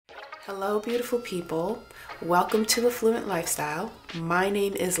Hello, beautiful people. Welcome to the Fluent Lifestyle. My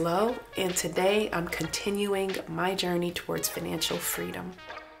name is Lo, and today I'm continuing my journey towards financial freedom.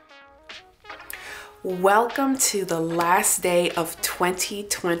 Welcome to the last day of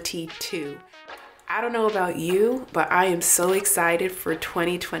 2022. I don't know about you, but I am so excited for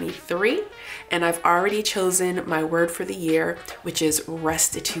 2023, and I've already chosen my word for the year, which is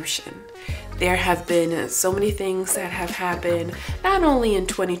restitution. There have been so many things that have happened, not only in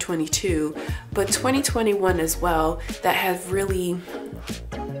 2022, but 2021 as well, that have really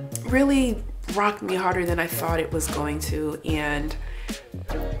rocked me harder than I thought it was going to. And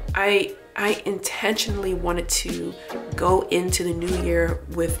I intentionally wanted to go into the new year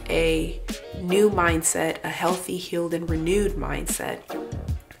with a new mindset, a healthy, healed, and renewed mindset.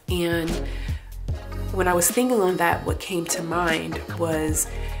 And when I was thinking on that, what came to mind was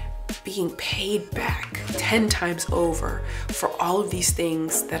being paid back 10 times over for all of these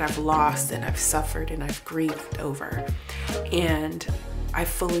things that I've lost and I've suffered and I've grieved over. And I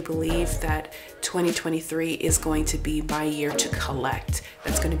fully believe that 2023 is going to be my year to collect.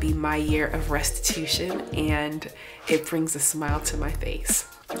 That's going to be my year of restitution, and it brings a smile to my face.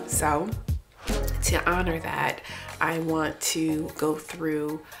 So to honor that, I want to go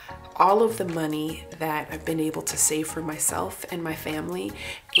through all of the money that I've been able to save for myself and my family,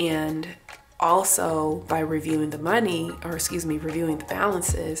 and also by reviewing the reviewing the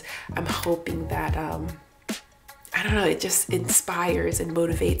balances, I'm hoping that I don't know, it just inspires and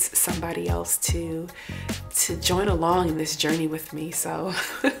motivates somebody else to join along in this journey with me. So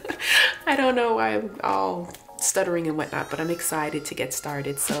I don't know why I'm all stuttering and whatnot, but I'm excited to get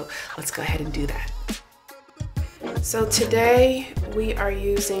started. So let's go ahead and do that. So today we are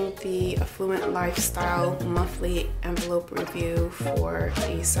using the Fluent Lifestyle monthly envelope review for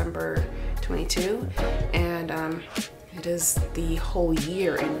December 22, and it is the whole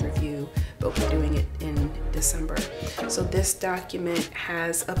year in review, but we're doing it in December. So this document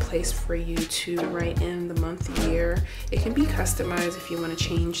has a place for you to write in the month, year. It can be customized if you want to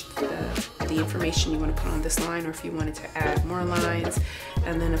change the information you want to put on this line, or if you wanted to add more lines.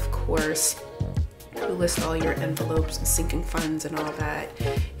 And then of course, you list all your envelopes and sinking funds and all that.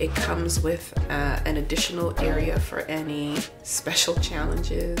 It comes with an additional area for any special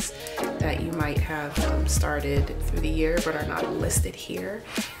challenges that you might have started through the year but are not listed here,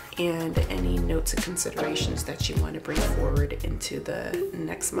 and any notes and considerations that you want to bring forward into the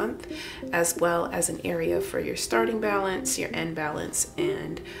next month, as well as an area for your starting balance, your end balance,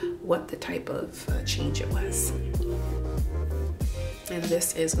 and what the type of change it was. And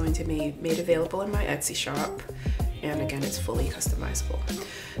this is going to be made available in my Etsy shop. And again, it's fully customizable.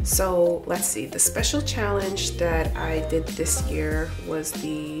 So let's see, the special challenge that I did this year was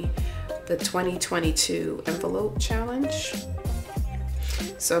the 2022 envelope challenge.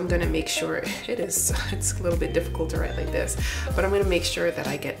 So I'm gonna make sure it's a little bit difficult to write like this, but I'm gonna make sure that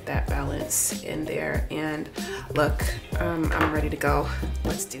I get that balance in there. And look, I'm ready to go.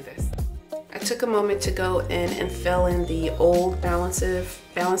 Let's do this. I took a moment to go in and fill in the old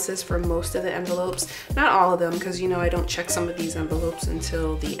balances for most of the envelopes. Not all of them, because I don't check some of these envelopes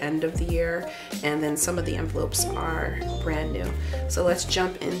until the end of the year, and then some of the envelopes are brand new. So let's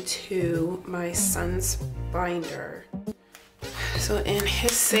jump into my son's binder. So in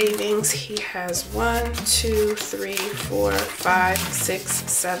his savings, he has 1, 2, 3, 4, 5, 6,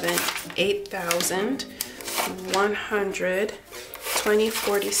 7, 8,000, 100, 20,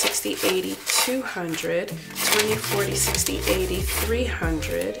 40, 60, 80, 200, 20, 40, 60, 80,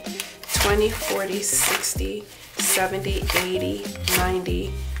 300, 20, 40, 60, 70, 80,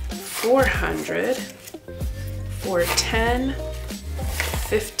 90, 400, for 10,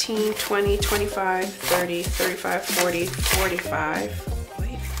 15, 20, 25, 30, 35, 40, 45,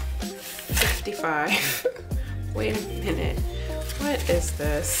 55. Wait a minute, what is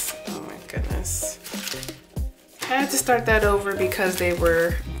this? Oh my goodness. I had to start that over because they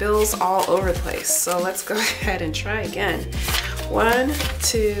were bills all over the place. So let's go ahead and try again. 1,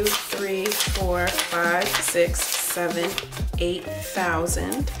 2, 3, 4, 5, 6, 7,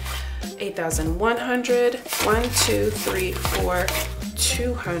 8,000. 8,100. 1, 2, 3, 4,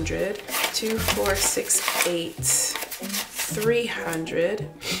 200. 2, 4, 6, 8, 300.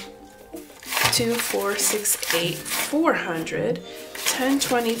 2, 4, 6, 8, 400. 10,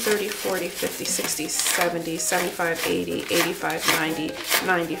 20, 30, 40, 50, 60, 70, 75, 80, 85, 90,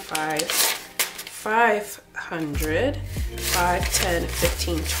 95, 500, 5, 10,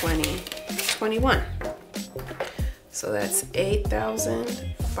 15, 20, 21. So that's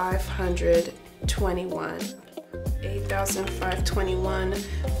 8,521. 8,521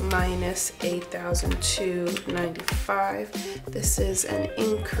 minus 8,295. This is an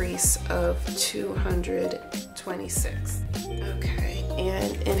increase increase of 226. Okay,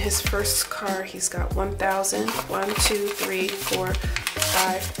 and in his first car, he's got 1,000, 1, 2, 3, 4,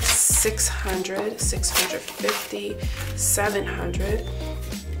 5, 600, 650, 700,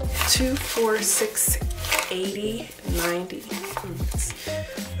 2, 4, 6, 80, 90,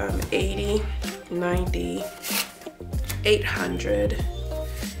 80, 90, 800,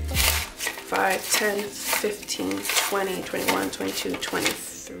 5, 10, 15, 20, 21, 22,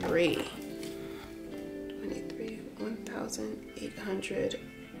 23.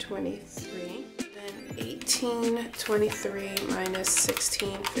 1,823. Then 1823 minus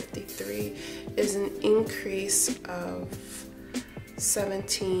 1653 is an increase of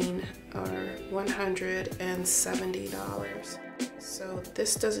 17 or $170. So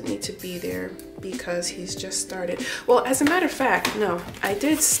this doesn't need to be there because he's just started. Well, as a matter of fact, no, I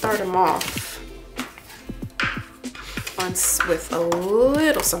did start him off with a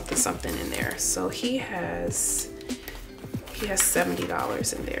little something something in there. So he has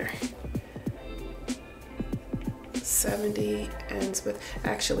 $70 in there. 70 ends with,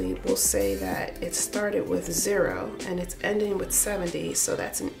 actually we'll say that it started with 0 and it's ending with 70, so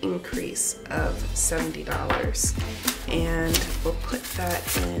that's an increase of $70. And we'll put that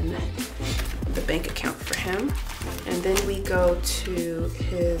in the bank account for him. And then we go to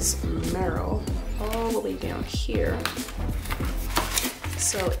his Merrill all the way down here.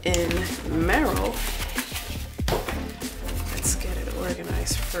 So in Merrill, let's get it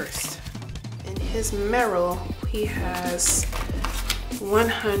organized first. In his Merrill, he has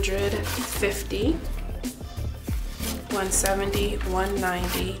 150, 170,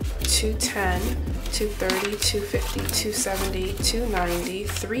 190, 210, 230, 250, 270, 290,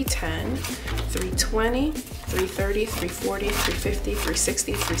 310, 320, 330, 340, 350,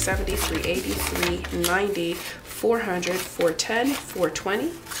 360, 370, 380, 390, 400, 410, 420,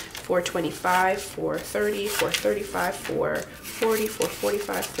 425, 430, 435, 440,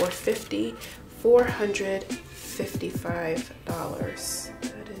 445, 450, $455.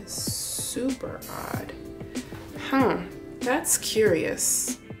 That is super odd. That's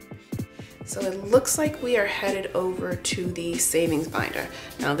curious. So it looks like we are headed over to the savings binder.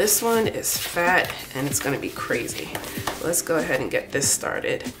 Now this one is fat and it's gonna be crazy. Let's go ahead and get this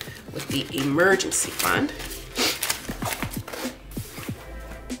started with the emergency fund.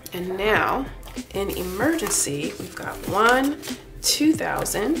 And now in emergency, we've got 1,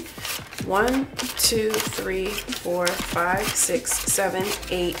 2,000, 1, 2, 3, 4, 5, 6, 7,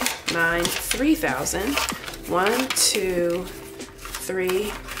 8, 9, 3,000, 1, 2,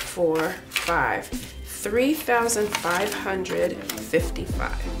 3, 4, 5,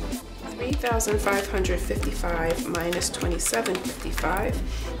 3,555. 3,555 minus 2,755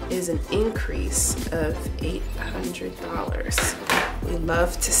 is an increase of $800. We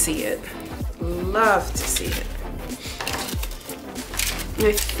love to see it. Love to see it. And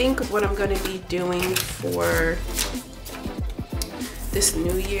I think what I'm going to be doing for this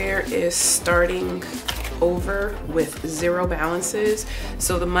new year is starting over with 0 balances.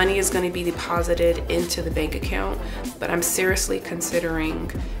 So the money is going to be deposited into the bank account, but I'm seriously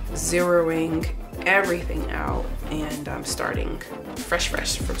considering zeroing everything out and starting fresh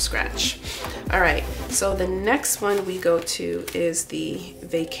from scratch. All right, so the next one we go to is the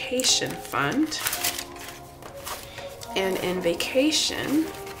vacation fund. And in vacation,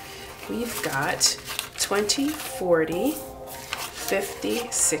 we've got 20, 40, 50,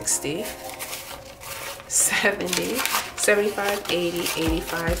 60, 70, 75, 80,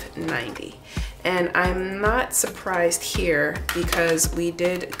 85, 90. And I'm not surprised here because we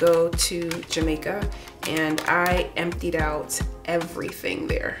did go to Jamaica and I emptied out everything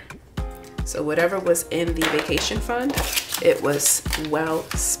there. So whatever was in the vacation fund, it was well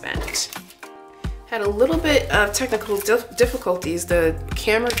spent. Had a little bit of technical difficulties. The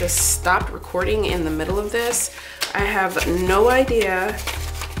camera just stopped recording in the middle of this. I have no idea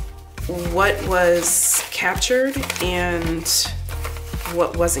what was captured and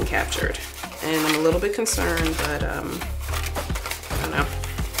what wasn't captured. And I'm a little bit concerned, but I don't know.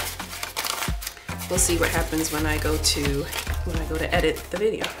 We'll see what happens when I go to edit the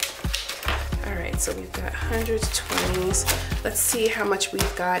video. All right, so we've got hundreds, 20s. Let's see how much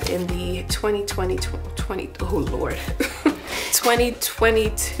we've got in the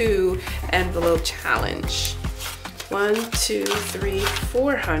 2022 envelope challenge. 1, 2, 3,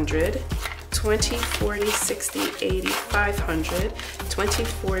 400. 20, 40, 60, 80, 500, 20,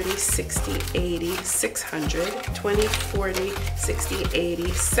 40, 60, 80, 600, 20, 40, 60,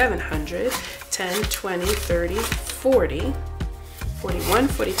 80, 700, 10, 20, 30, 40, 41,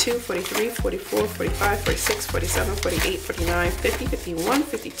 42, 43, 44, 45, 46, 47, 48, 49, 50, 51,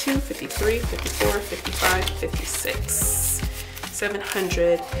 52, 53, 54, 55, 56.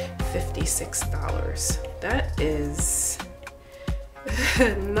 $756. That is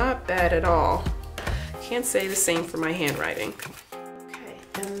not bad at all. Can't say the same for my handwriting. Okay,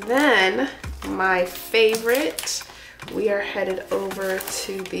 and then my favorite, we are headed over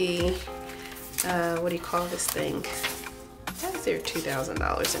to the, what do you call this thing? Why is there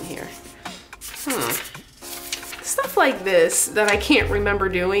 $2,000 in here? Stuff like this that I can't remember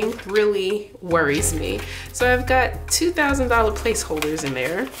doing really worries me. So I've got $2,000 placeholders in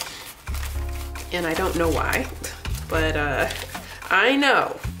there, and I don't know why, but I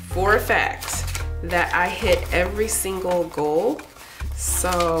know for a fact that I hit every single goal.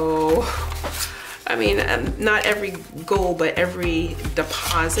 So, I mean, not every goal, but every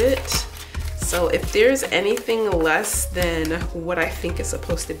deposit. So if there's anything less than what I think is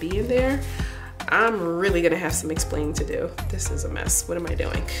supposed to be in there, I'm really gonna have some explaining to do. This is a mess. What am I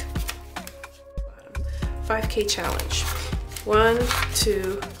doing? 5K challenge. 1,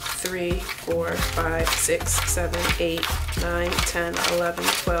 2, 3, 4, 5, 6, 7, 8, 9, 10, 11,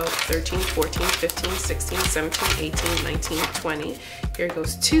 12, 13, 14, 15, 16, 17, 18, 19, 20. Here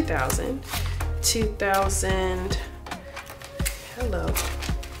goes 2,000. 2,000. Hello.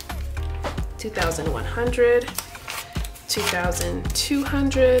 2,100.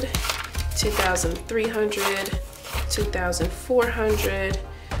 2,200. 2,300, 2,400,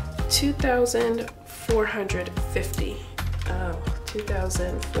 2,450. Oh,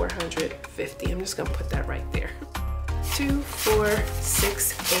 2,450. I'm just gonna put that right there. 2, 4,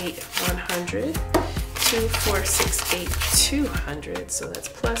 6, 8, 100. 2, 4, 6, 8, 200. So that's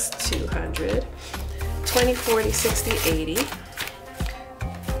plus 200. 20, 40, 60, 80.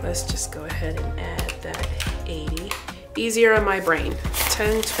 Let's just go ahead and add that 80. Easier on my brain.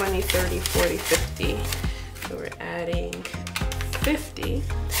 10, 20, 30, 40, 50. So we're adding 50.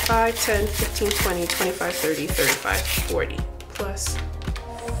 5, 10, 15, 20, 25, 30, 35, 40. Plus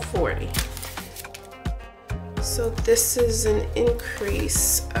 40. So this is an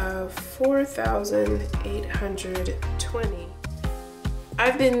increase of 4,820.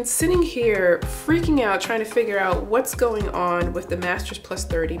 I've been sitting here freaking out trying to figure out what's going on with the Masters Plus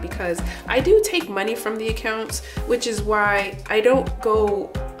 30, because I do take money from the accounts, which is why I don't go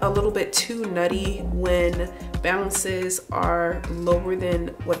a little bit too nutty when balances are lower than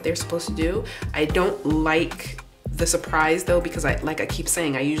what they're supposed to do. I don't like the surprise though, because like I keep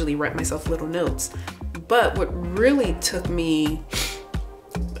saying, I usually write myself little notes. But what really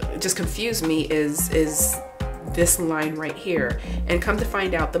just confused me is this line right here. And come to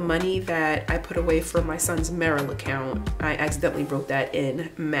find out, the money that I put away for my son's Merrill account, I accidentally wrote that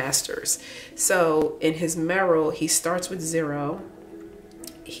in Masters. So in his Merrill, he starts with 0.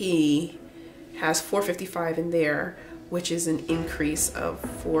 He has 455 in there, which is an increase of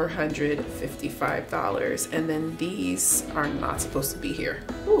 $455. And then these are not supposed to be here.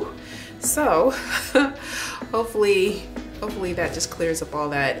 Whew. So hopefully that just clears up all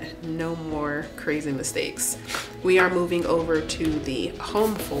that. No more crazy mistakes. We are moving over to the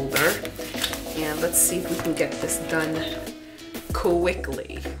home folder, and let's see if we can get this done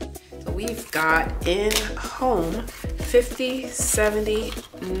quickly. So we've got in home 50, 70,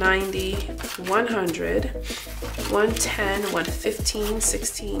 90, 100, 110, 115,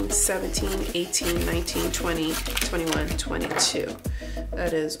 16, 17, 18, 19, 20, 21, 22.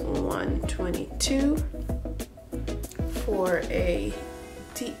 That is 122 for a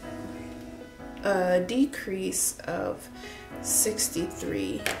decrease of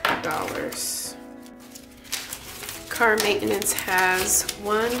 $63. Car maintenance has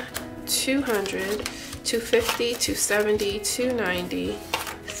 1, 200, 250, 270, 290,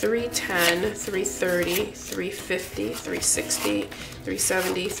 310, 330, 350, 360,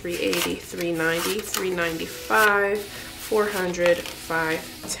 370, 380, 390, 395, 400,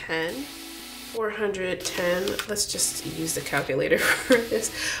 510. 410, let's just use the calculator for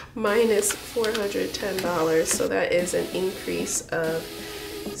this, minus $410. So that is an increase of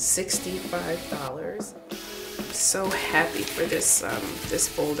 $65. So happy for this this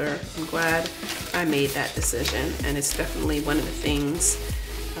folder. I'm glad I made that decision, and it's definitely one of the things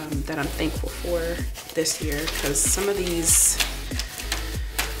that I'm thankful for this year, because some of these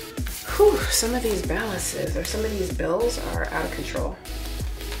balances or some of these bills are out of control.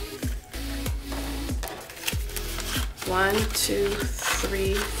 1, 2,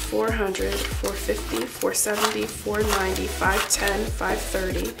 3, 400, 450, 470, 490, 510,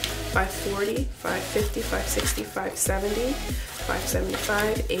 530, 540, 550, 560, 570,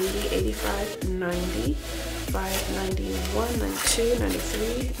 575, 80, 85, 90, 95, 91, 92,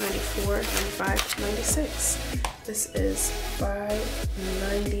 93, 94, 95, 96. This is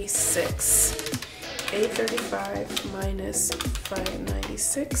 596. 835 minus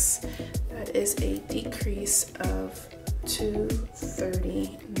 596. That is a decrease of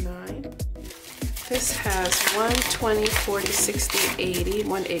 239. This has 120, 40, 60, 80,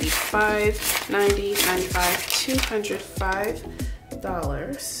 185, 90, 95,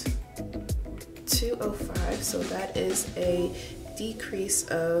 $205, 205. So that is a decrease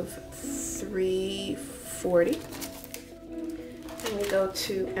of 340. Then we go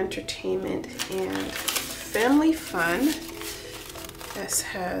to entertainment and family fun. This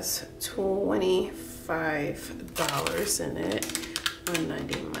has $25 in it.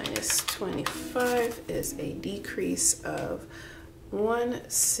 190 minus 25 is a decrease of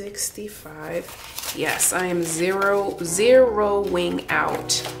 165. Yes, I am zeroing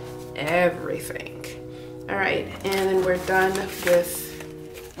out everything. All right, and then we're done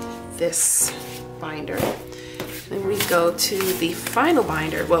with this binder. Then we go to the final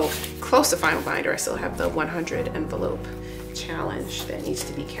binder. Well, close to final binder. I still have the 100 envelope challenge that needs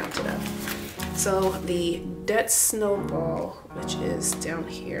to be counted up. So the debt snowball, which is down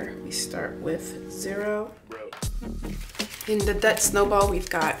here, we start with 0. In the debt snowball, we've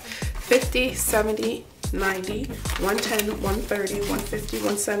got 50, 70, 90, 110, 130, 150,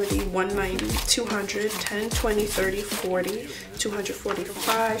 170, 190, 200, 10, 20, 30, 40,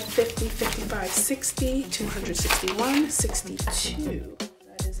 245, 50, 55, 60, 261, 62.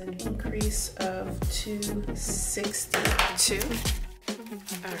 That is an increase of 262.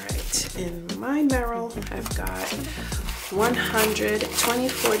 All right, in my barrel, I've got 100, 20,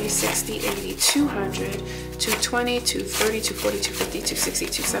 40, 60, 80, 200, 220, 230, 240, 250, 260,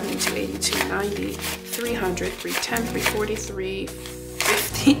 270, 280, 290, 300, 310, 340,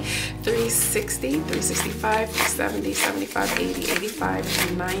 350, 360, 365, 370, 75, 80,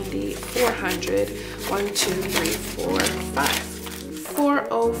 85, 90, 400, 1, 2, 3, 4, 5.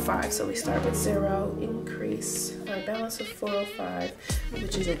 405. So we start with 0, increase our balance of 405,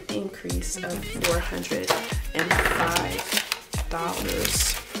 which is an increase of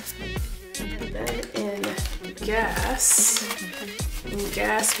 $405. And then in gas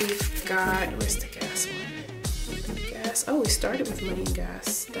we've got, where's the gas one? Gas, oh, we started with money and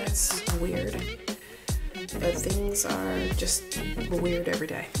gas. That's weird. But things are just weird every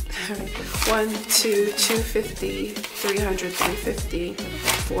day. 1, 2, 250, 300, 350,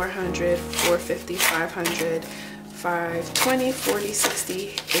 400, 450, 500, 520, 40,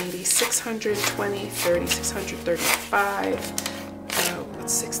 60, 80, 620, 30, 635,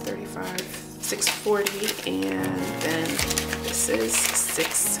 what's 635, 640, and then this is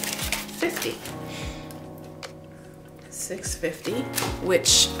 650. 650,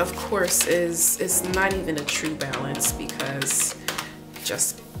 which of course is not even a true balance because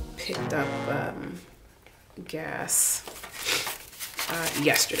just picked up gas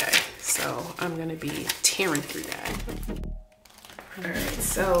yesterday, so I'm gonna be tearing through that. All right,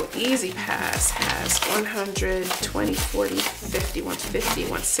 so Easy Pass has 100, 20, 40, 50, 150,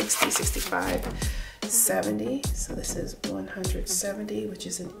 160, 65, 70. So this is 170, which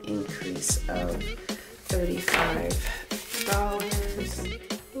is an increase of $35.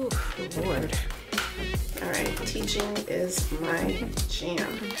 Ooh, Lord. All right, teaching is my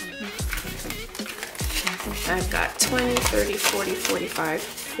jam. I've got 20, 30, 40, 45,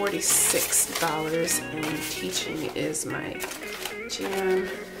 $46, and teaching is my jam.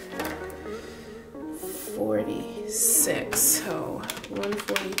 46, so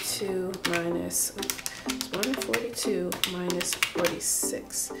 142 minus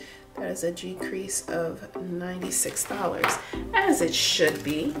 46. That is a decrease of $96, as it should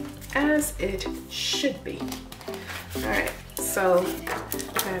be, All right, so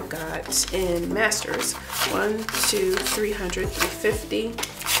I've got in masters 1, 2, 300, 350,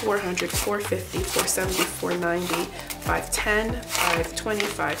 400, 450, 470, 490, 510, 520,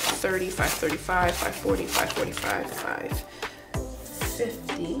 530, 535, 540, 545,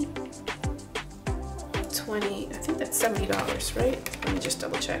 550. 20, I think that's $70, right? Let me just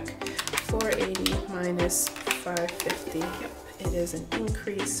double check. 480 minus 550. Yep, it is an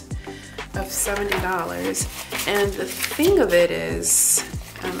increase of $70. And the thing of it is,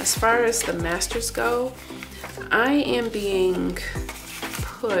 as far as the masters go, I am being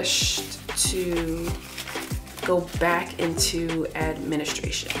pushed to go back into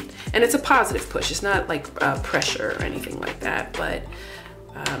administration. And it's a positive push. It's not like pressure or anything like that, but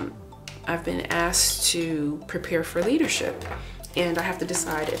I've been asked to prepare for leadership, and I have to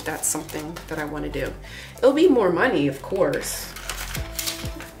decide if that's something that I want to do. It'll be more money, of course,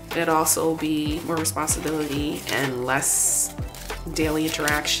 it'd also be more responsibility and less daily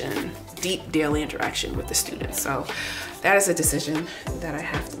interaction, deep daily interaction with the students. So that is a decision that I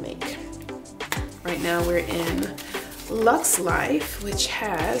have to make. Right now we're in Lux Life, which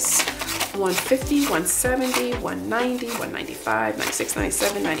has 150, 170, 190, 195, 96,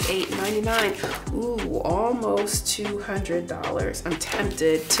 97, 98, 99. Ooh, almost $200. I'm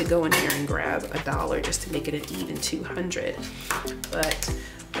tempted to go in here and grab $1 just to make it an even 200. But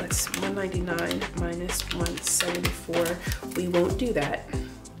what's 199 minus 174? We won't do that.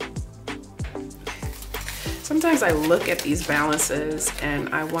 Sometimes I look at these balances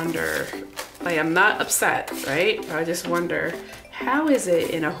and I wonder, like, I'm not upset, right? But I just wonder, how is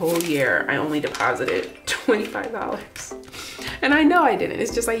it in a whole year I only deposited $25? And I know I didn't,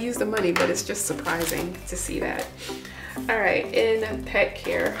 it's just I used the money, but it's just surprising to see that. All right, in pet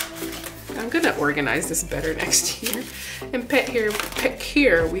care, I'm gonna organize this better next year. In pet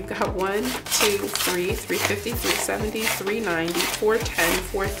care, we've got 1, 2, 3, 350, 370, 390, 410,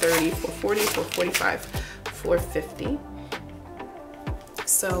 430, 440, 445, 450.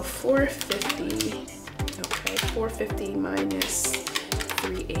 So 450, okay, 450 minus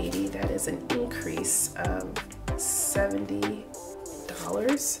 380, that is an increase of $70.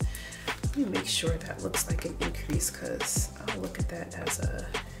 Let me make sure that looks like an increase, because I'll look at that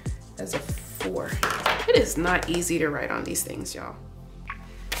as a 4. It is not easy to write on these things, y'all.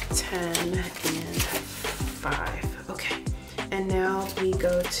 10 and 5, okay. And now we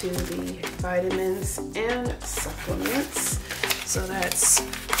go to the vitamins and supplements. So that's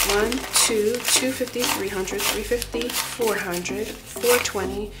 1, 2, 250, 300, 350, 400,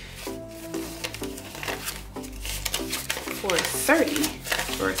 420, 430,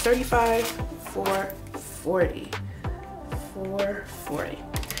 435, 440, 440.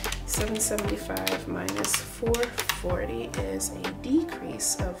 775 minus 440 is a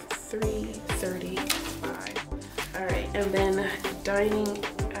decrease of 335. All right, and then dining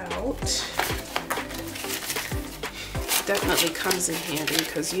out definitely comes in handy,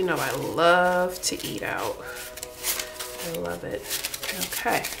 because you know I love to eat out. I love it.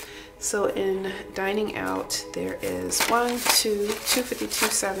 Okay, so in dining out, there is 1, 2, 250,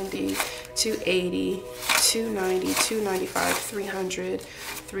 270, 280, 290, 295, 300,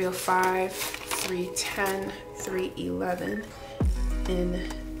 305, 310, 311. In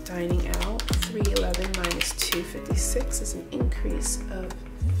dining out, 311 minus 256 is an increase of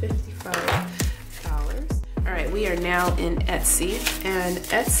 $55. All right, we are now in Etsy, and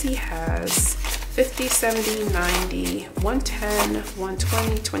Etsy has 50, 70, 90, 110,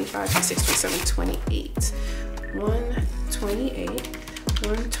 120, 25, 26, 27, 28.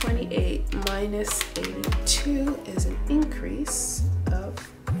 128 minus 82 is an increase of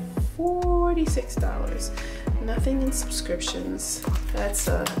 $46. Nothing in subscriptions. That's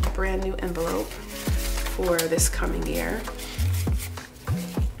a brand new envelope for this coming year.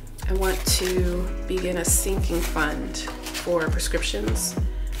 I want to begin a sinking fund for subscriptions,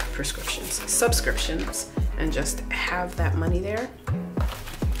 and just have that money there,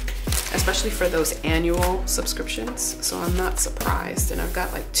 especially for those annual subscriptions. So I'm not surprised, and I've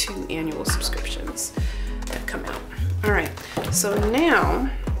got like 2 annual subscriptions that come out. All right, so now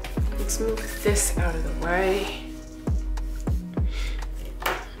let's move this out of the way.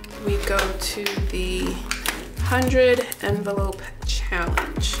 We go to the 100 envelope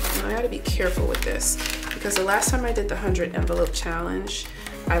challenge. And I gotta be careful with this, because the last time I did the 100 envelope challenge,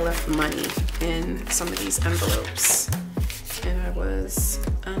 I left money in some of these envelopes, and I was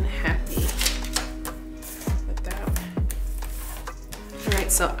unhappy with that. All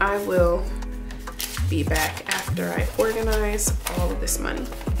right, so I will be back after I organize all of this money.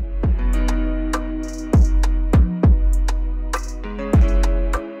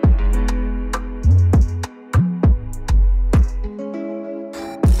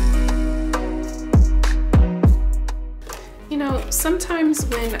 Sometimes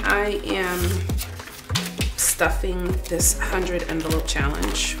when I am stuffing this 100 envelope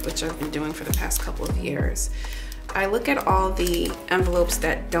challenge, which I've been doing for the past couple of years, I look at all the envelopes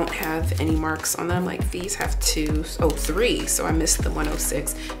that don't have any marks on them. Like these have 3, so I missed the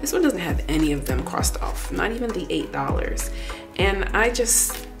 106. This one doesn't have any of them crossed off, not even the $8. And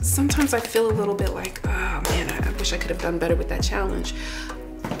sometimes I feel a little bit like, oh man, I wish I could have done better with that challenge.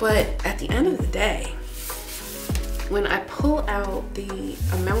 But at the end of the day, when I pull out the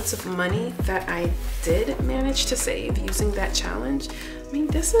amounts of money that I did manage to save using that challenge, I mean,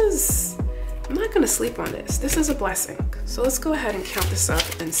 I'm not gonna sleep on this. This is a blessing. So let's go ahead and count this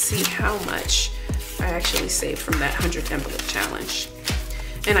up and see how much I actually saved from that 100 envelope challenge.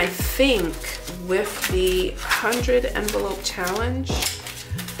 And I think with the 100 envelope challenge,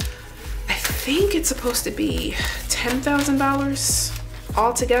 think it's supposed to be $10,000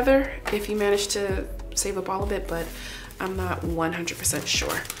 altogether if you manage to save up all of it, but I'm not 100%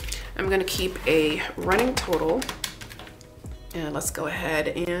 sure. I'm gonna keep a running total, and let's go ahead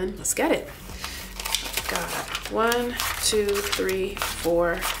and let's get it. Got 1, 2, 3,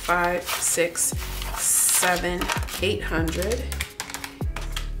 4, 5, 6, 7, 800.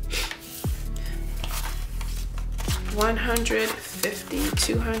 150,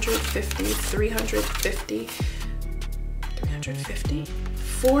 250, 350, 350,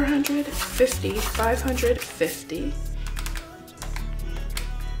 450, 550,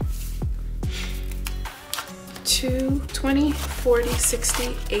 2, 20, 40,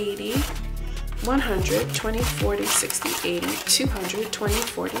 60, 80, 100, 20, 40, 60, 80, 200, 20,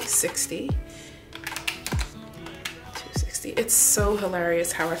 40, 60, 260. It's so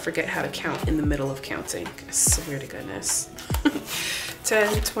hilarious how I forget how to count in the middle of counting. I swear to goodness.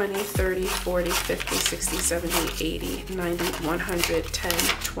 10, 20, 30, 40, 50, 60, 70, 80, 90, 100, 10,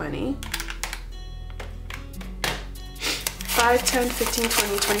 20. 5, 10, 15,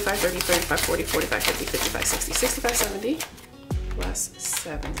 20, 25, 30, 35, 40, 45, 50, 55, 60, 65, 70, plus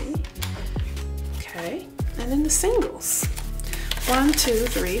 70. Okay, and then the singles. 1, 2,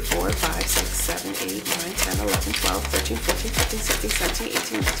 3, 4, 5, 6, 7, 8, 9, 10, 11, 12, 13, 14, 15, 16, 17,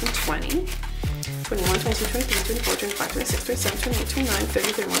 18, 19, 20, 21, 22, 23, 24, 25, 26, 27, 28, 29,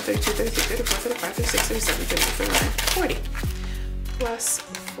 30, 31, 32, 33, 34, 35, 36, 37, 38, 39, 40, plus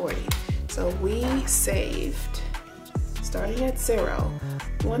 40. So we saved, starting at zero,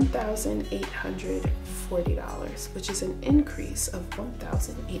 $1,840, which is an increase of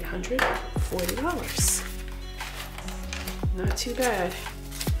 $1,840. Not too bad.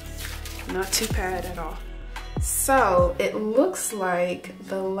 Not too bad at all. So it looks like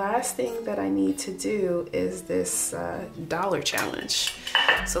the last thing that I need to do is this dollar challenge.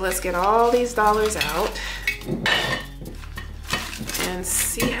 So let's get all these dollars out and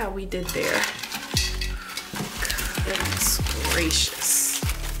see how we did there. Goodness gracious.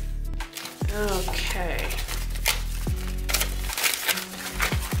 Okay.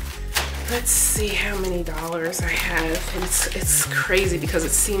 Let's see how many dollars I have. And it's crazy because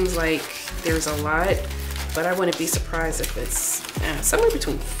it seems like there's a lot, but I wouldn't be surprised if it's somewhere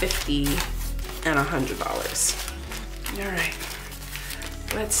between $50 and $100. All right,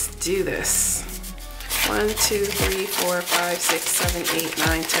 let's do this. 1, 2, 3, 4, 5, 6, 7, 8,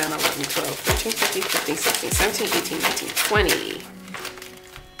 9, 10, 11, 12, 13, 14, 15, 16, 17, 18, 19, 20.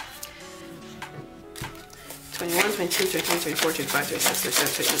 21, 22, 23, 24, 25, 26,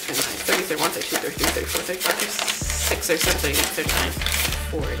 27, 28, 29, 30, 31, 32, 33, 34, 35, 36, 37, 38, 39,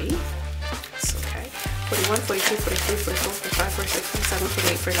 40. That's okay. 41, 42, 43, 44, 45, 46, 47,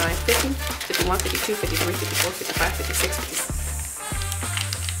 48, 49, 50, 51, 52, 53, 54, 55, 56,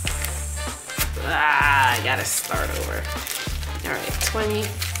 57. I gotta start over. All right, 20,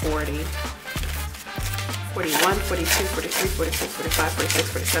 40. 41, 42, 43, 44, 45, 46,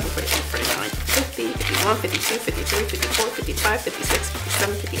 47, 48, 49, 50, 51, 52, 53, 54, 55, 56,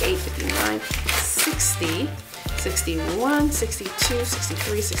 57, 58, 59, 60, 61, 62,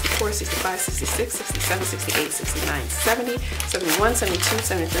 63, 64, 65, 66, 67, 68, 69, 70, 71, 72,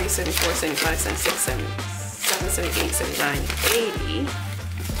 73, 74, 75, 76, 77, 78, 79, 80.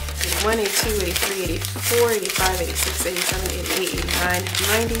 81, 82, 83, 84, 85, 86, 87, 88, 89,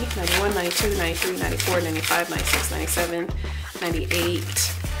 90, 91, 92, 93, 94, 95, 96, 97,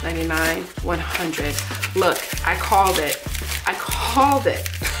 98, 99, 100. Look, I called it. I called it.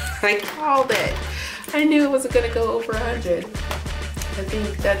 I called it. I knew it wasn't gonna go over 100. I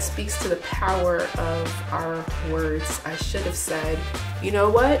think that speaks to the power of our words. I should have said, you know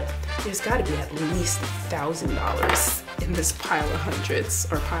what? There's gotta be at least $1,000 in this pile of hundreds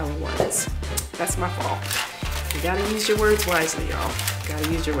or pile of ones. That's my fault. You gotta use your words wisely, y'all. Gotta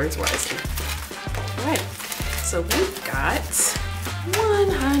use your words wisely. All right, so we've got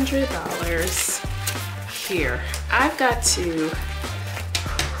 $100 here. I've got to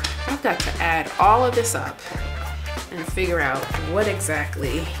add all of this up and figure out what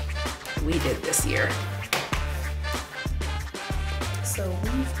exactly we did this year. So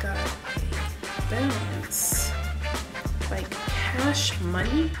we've got a balance, like cash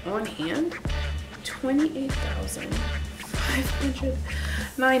money on hand,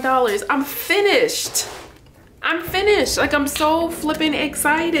 $28,509. I'm finished. I'm finished. Like, I'm so flipping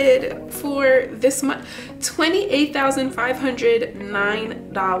excited for this month.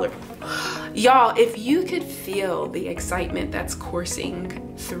 $28,509. Y'all, if you could feel the excitement that's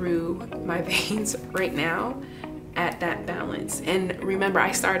coursing through my veins right now at that balance. And remember,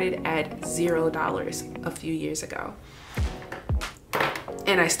 I started at $0 a few years ago.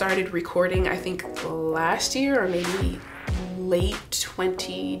 And I started recording, I think last year or maybe late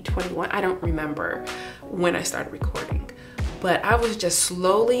 2021. I don't remember when I started recording, but I was just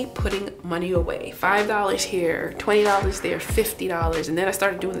slowly putting money away. $5 here, $20 there, $50. And then I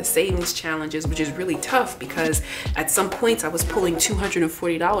started doing the savings challenges, which is really tough because at some points I was pulling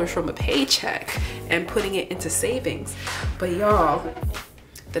 $240 from a paycheck and putting it into savings. But y'all,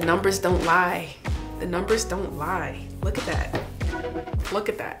 the numbers don't lie. The numbers don't lie. Look at that. Look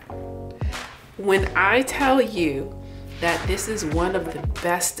at that. When I tell you that this is one of the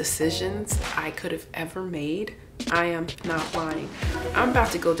best decisions I could have ever made, I am not lying. I'm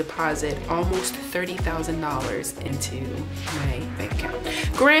about to go deposit almost $30,000 into my bank account.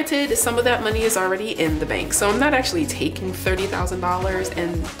 Granted, some of that money is already in the bank, so I'm not actually taking $30,000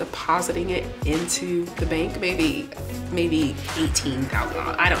 and depositing it into the bank. Maybe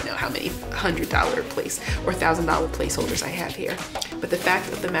 $18,000. I don't know how many $100 place or $1,000 placeholders I have here. But the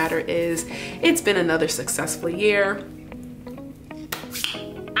fact of the matter is, it's been another successful year.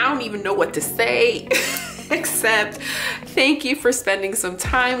 I don't even know what to say. Except thank you for spending some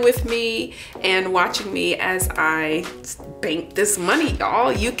time with me and watching me as I bank this money,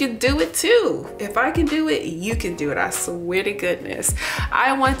 y'all. You can do it too. If I can do it, you can do it. I swear to goodness.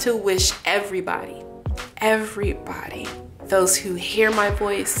 I want to wish everybody, those who hear my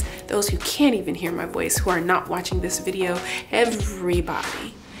voice, those who can't even hear my voice, who are not watching this video,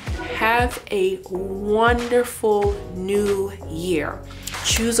 everybody, have a wonderful new year.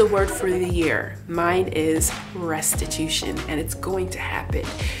 Choose a word for the year. Mine is restitution, and it's going to happen.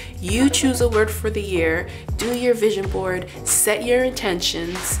 You choose a word for the year, do your vision board, set your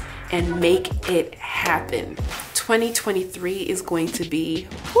intentions, and make it happen. 2023 is going to be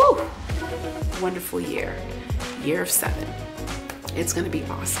a wonderful year. Year of 7. It's going to be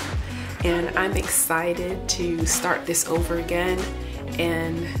awesome. And I'm excited to start this over again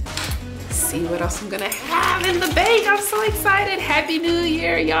and see what else I'm gonna have in the bank. I'm so excited. Happy New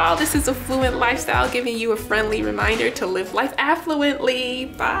Year, y'all. This is a Fluent Lifestyle giving you a friendly reminder to live life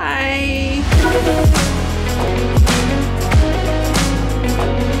affluently. Bye.